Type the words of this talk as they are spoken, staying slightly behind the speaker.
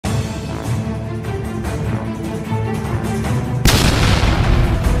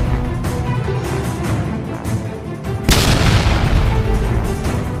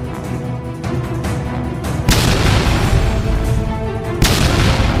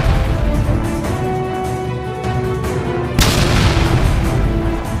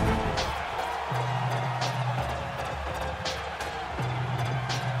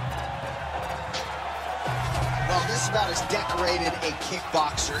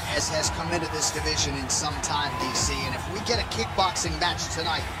as has come into this division in some time, DC. And if we get a kickboxing match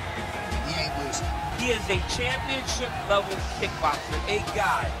tonight, he ain't losing. He is a championship-level kickboxer, a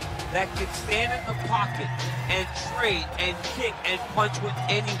guy that can stand in the pocket and trade and kick and punch with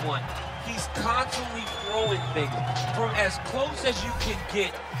anyone. He's constantly throwing things from as close as you can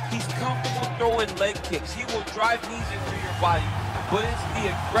get. He's comfortable throwing leg kicks. He will drive knees into your body. But it's the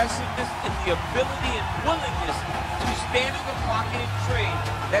aggressiveness and the ability and willingness to stand in the pocket and trade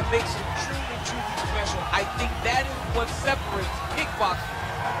that makes him truly, truly special. I think that is what separates kickboxing,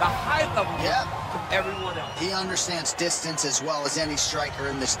 the high level, from everyone else. He understands distance as well as any striker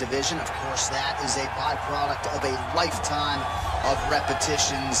in this division. Of course, that is a byproduct of a lifetime of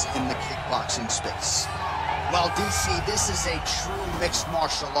repetitions in the kickboxing space. Well, DC, this is a true mixed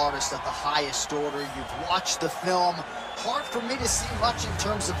martial artist of the highest order. You've watched the film. Hard for me to see much in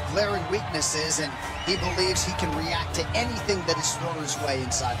terms of glaring weaknesses, and he believes he can react to anything that is thrown his way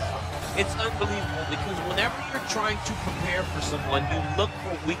inside that arm. It's unbelievable because whenever you're trying to prepare for someone, you look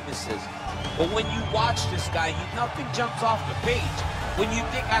for weaknesses. But when you watch this guy, nothing jumps off the page. When you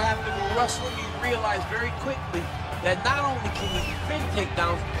think I have to wrestle, you realize very quickly that not only can he defend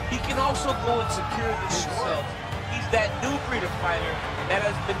takedowns, he can also go and secure them himself. He's that new breed of fighter that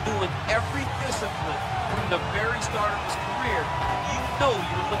has been doing every discipline from the very start of his career. You know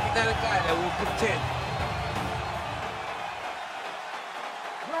you're looking at a guy that will contend.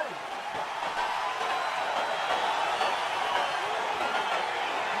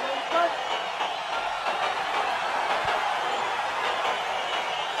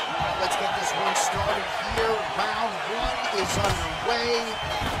 Let's get this one started here. Round one is underway.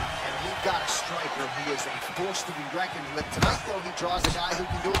 And we've got a striker who is a force to be reckoned with. Tonight, though, he draws a guy who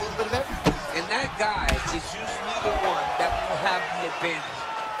can do a little bit of everything. And that guy is usually the one that will have the advantage.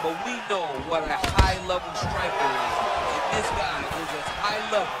 But we know what a high-level striker is. And this guy is as high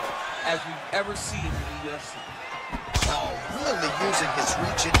level as we've ever seen in the UFC. Oh, really using his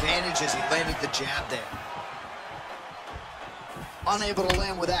reach advantage as he landed the jab there. Unable to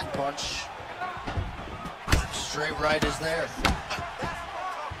land with that punch. Straight right is there.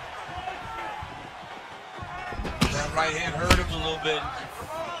 That right hand hurt him a little bit.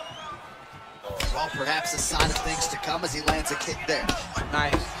 Well, perhaps a sign of things to come as he lands a kick there.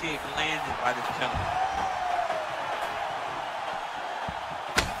 Nice kick landed by the gentleman.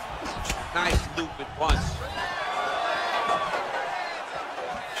 Nice looping punch.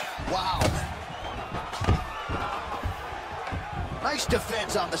 Wow. Nice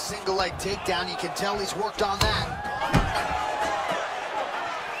defense on the single leg takedown. You can tell he's worked on that.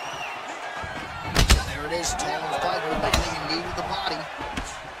 There it is, taller fighter landing a knee to the body.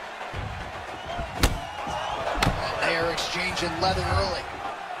 And they are exchanging leather early.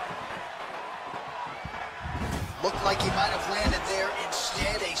 Looked like he might have landed there.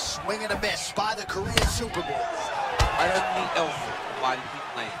 Instead, a swing and a miss by the Korean Super Bowl. Right underneath the elbow. Why did he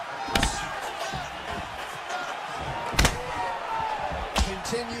land?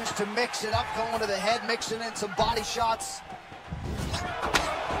 Continues to mix it up, going to the head, mixing in some body shots.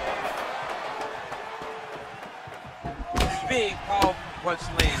 Big, powerful punch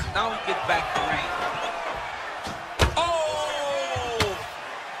lands. Now he gets back to range. Oh!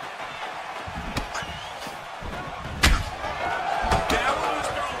 That one was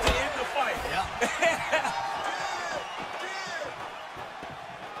thrown to end the fight. Yeah.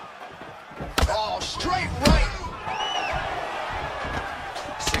 Oh, straight right.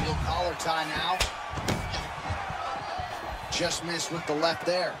 Single collar tie now. Just missed with the left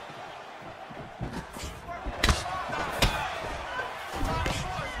there.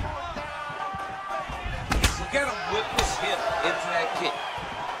 Get him whip his hip into that kick.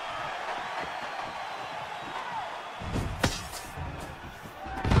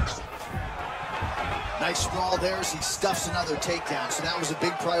 Nice sprawl there as he stuffs another takedown. So that was a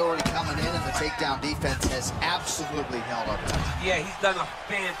big priority coming in, and the takedown defense has absolutely held up. Yeah, he's done a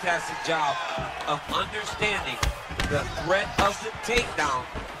fantastic job of understanding the threat of the takedown.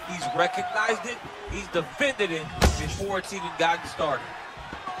 He's recognized it, he's defended it before it's even gotten started.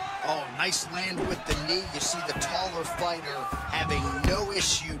 Oh, nice land with the knee. You see the taller fighter having no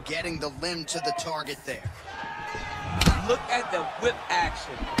issue getting the limb to the target there. Look at the whip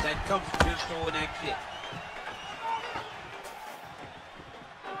action that comes from him throwing that kick.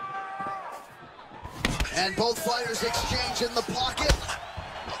 And both fighters exchange in the pocket.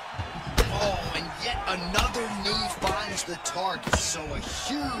 Oh, and yet another knee finds the target. So a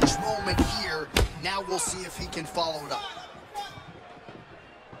huge moment here. Now we'll see if he can follow it up.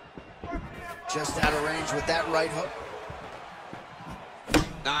 Just out of range with that right hook.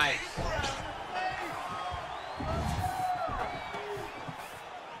 Nice.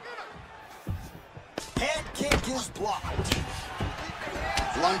 kick is blocked.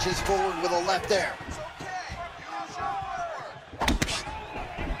 Lunges forward with a left there.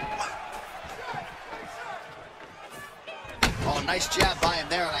 Oh, nice jab by him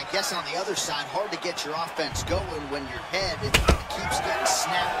there, and I guess on the other side, hard to get your offense going when your head keeps getting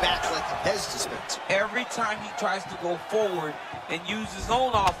snapped back like a Pez dispenser. Every time he tries to go forward and use his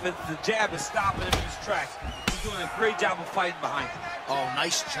own offense, the jab is stopping him in his tracks. He's doing a great job of fighting behind him. Oh,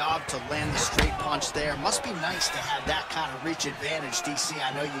 nice job to land the straight punch there. Must be nice to have that kind of reach advantage, DC.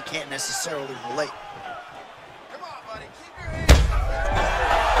 I know you can't necessarily relate. Come on, buddy. Keep your hands up.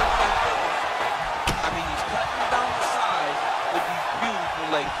 I mean, he's cutting down the sides with these beautiful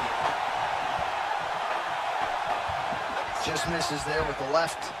leg kicks. Just misses there with the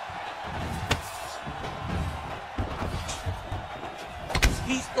left.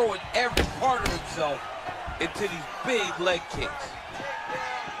 He's throwing every part of himself into these big leg kicks.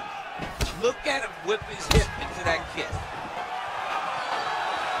 Look at him whip his hip into that kick.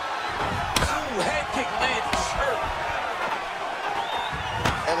 Ooh, head kick lands hurt.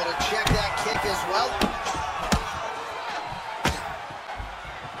 Able to check that kick as well.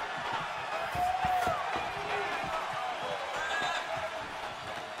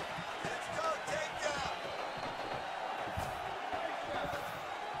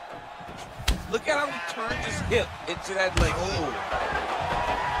 Look at how he turns his hip into that leg. Oh.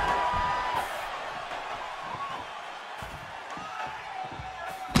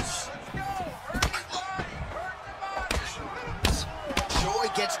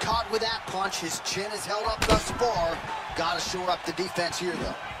 Gets caught with that punch. His chin is held up thus far. Got to shore up the defense here,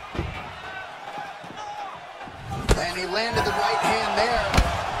 though. And he landed the right hand there.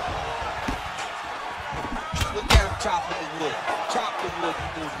 Look at him chopping the wood. Chop the wood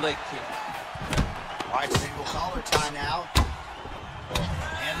with those leg kicks. All right, single collar tie now.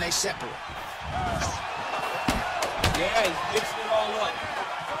 And they separate. Yeah, he's mixing it all up.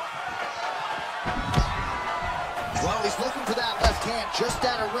 Well, he's looking for that left hand, just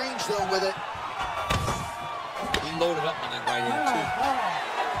out of range, though, with it. He loaded up on that right hand, too.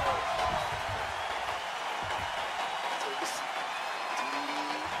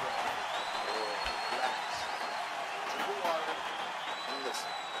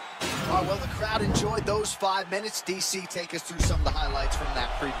 All right, well, the crowd enjoyed those 5 minutes. DC, take us through some of the highlights from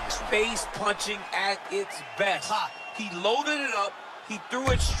that previous one. Face punching at its best. He loaded it up, he threw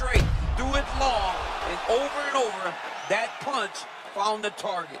it straight, threw it long, and over, that punch found the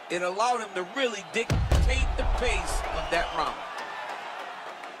target. It allowed him to really dictate the pace of that round.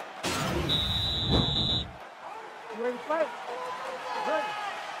 You ready to fight? Ready.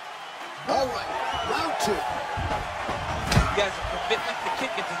 All right, round 2. He has a commitment to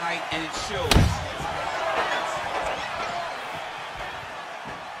kicking tonight, and it shows.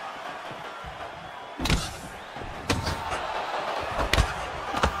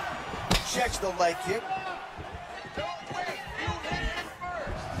 Checks the leg kick. Don't wait. You hit him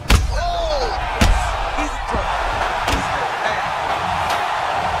first. Oh! He's in trouble. He's bad.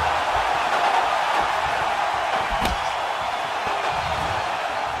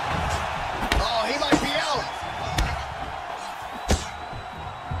 Oh, he might be out.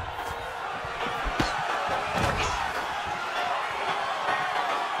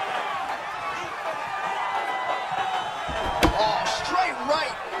 Oh, straight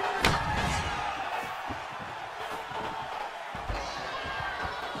right.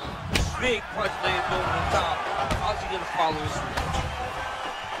 Big punch lands over the top. How's he gonna follow this?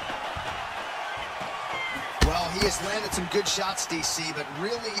 Well, he has landed some good shots, DC, but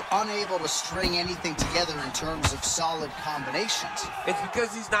really unable to string anything together in terms of solid combinations. It's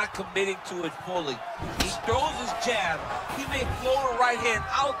because he's not committing to it fully. He throws his jab. He may throw a right hand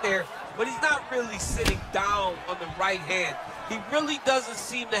out there, but he's not really sitting down on the right hand. He really doesn't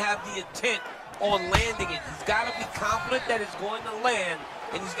seem to have the intent on landing it. He's got to be confident that it's going to land,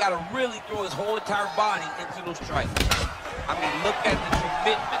 and he's got to really throw his whole entire body into those strikes. I mean, look at the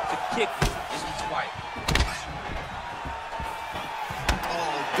commitment to kicking in this fight.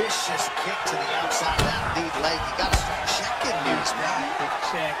 Oh, vicious kick to the outside of that lead leg. You got to start checking these, man.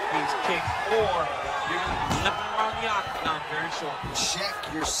 Check these kicks, or you're going to be limping around the octagon very shortly. Check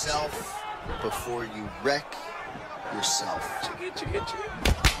yourself before you wreck yourself. Check it.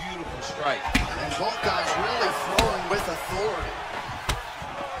 Beautiful strike. And both guys really throwing with authority.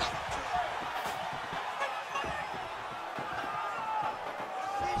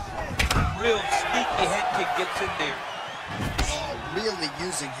 Real sneaky head kick gets in there. Oh, really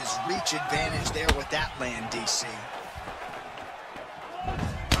using his reach advantage there with that land, DC.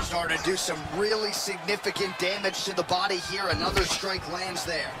 Starting to do some really significant damage to the body here. Another strike lands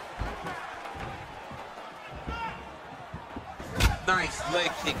there. Nice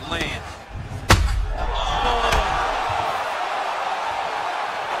leg kick lands.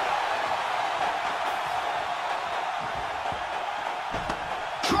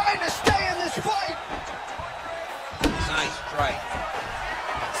 Trying to stay in this fight. Nice strike.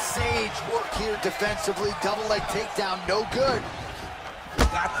 Sage work here defensively. Double leg takedown, no good.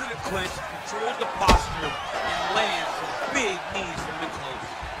 Got to the clinch, controlled the posture, and lands some big knees from the close.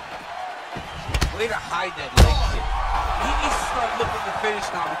 Way to hide that leg kick. He needs to start looking to finish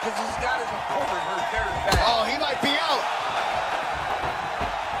now because he's got his opponent hurt very bad. Oh, he might be out.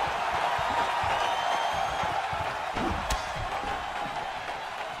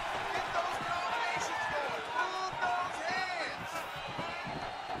 Get those combinations going. Move those hands.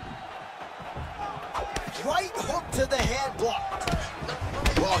 Right hook to the head block.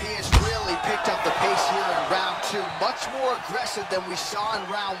 Well, he has really picked up the pace here in round 2. Much more aggressive than we saw in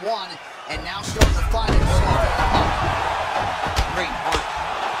round 1, and now starting to find himself. Great punch.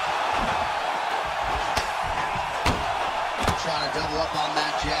 Trying to double up on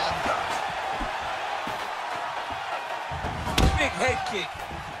that jab. Big head kick.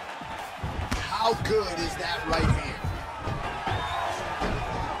 How good is that right hand?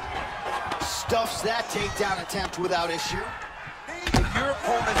 Stuffs that takedown attempt without issue. If your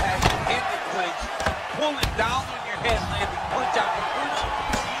opponent has you in the clinch, pulling down on your head, landing punch after punch,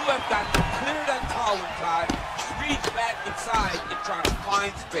 you have got to clear that collar tie, reach back inside, and try to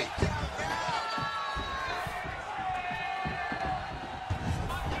find space.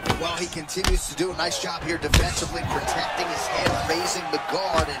 Well, he continues to do a nice job here defensively, protecting his head, raising the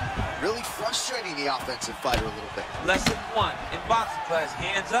guard, and really frustrating the offensive fighter a little bit. Lesson 1 in boxing class,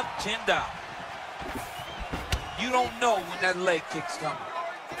 hands up, chin down. You don't know when that leg kick's coming.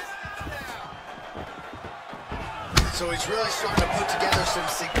 So he's really starting to put together some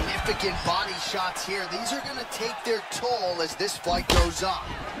significant body shots here. These are going to take their toll as this fight goes on.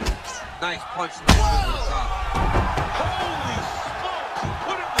 Nice punch to the top. Holy smokes, you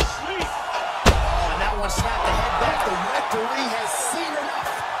put him to sleep. Oh, and that one snapped the head back. The referee has seen enough.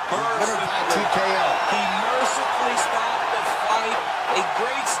 Winner by TKO. He mercifully stopped the fight. A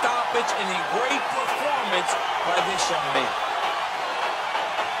great stoppage and a great performance by this young man.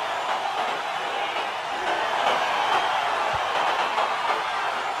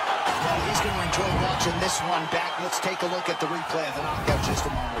 Well, he's going to enjoy watching this one back. Let's take a look at the replay of the knockout just a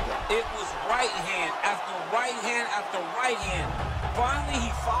moment ago. It was right hand after right hand after right hand. Finally, he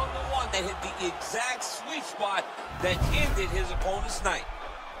found the one that hit the exact sweet spot that ended his opponent's night.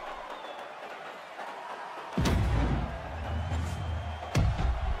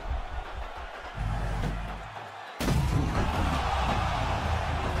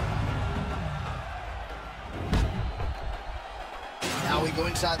 Now we go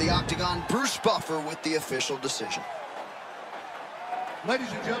inside the octagon. Bruce Buffer with the official decision.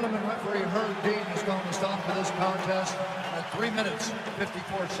 Ladies and gentlemen, referee Herb Dean is going to stop for this contest at 3 minutes,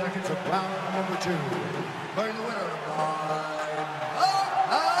 54 seconds of round number 2. By the winner by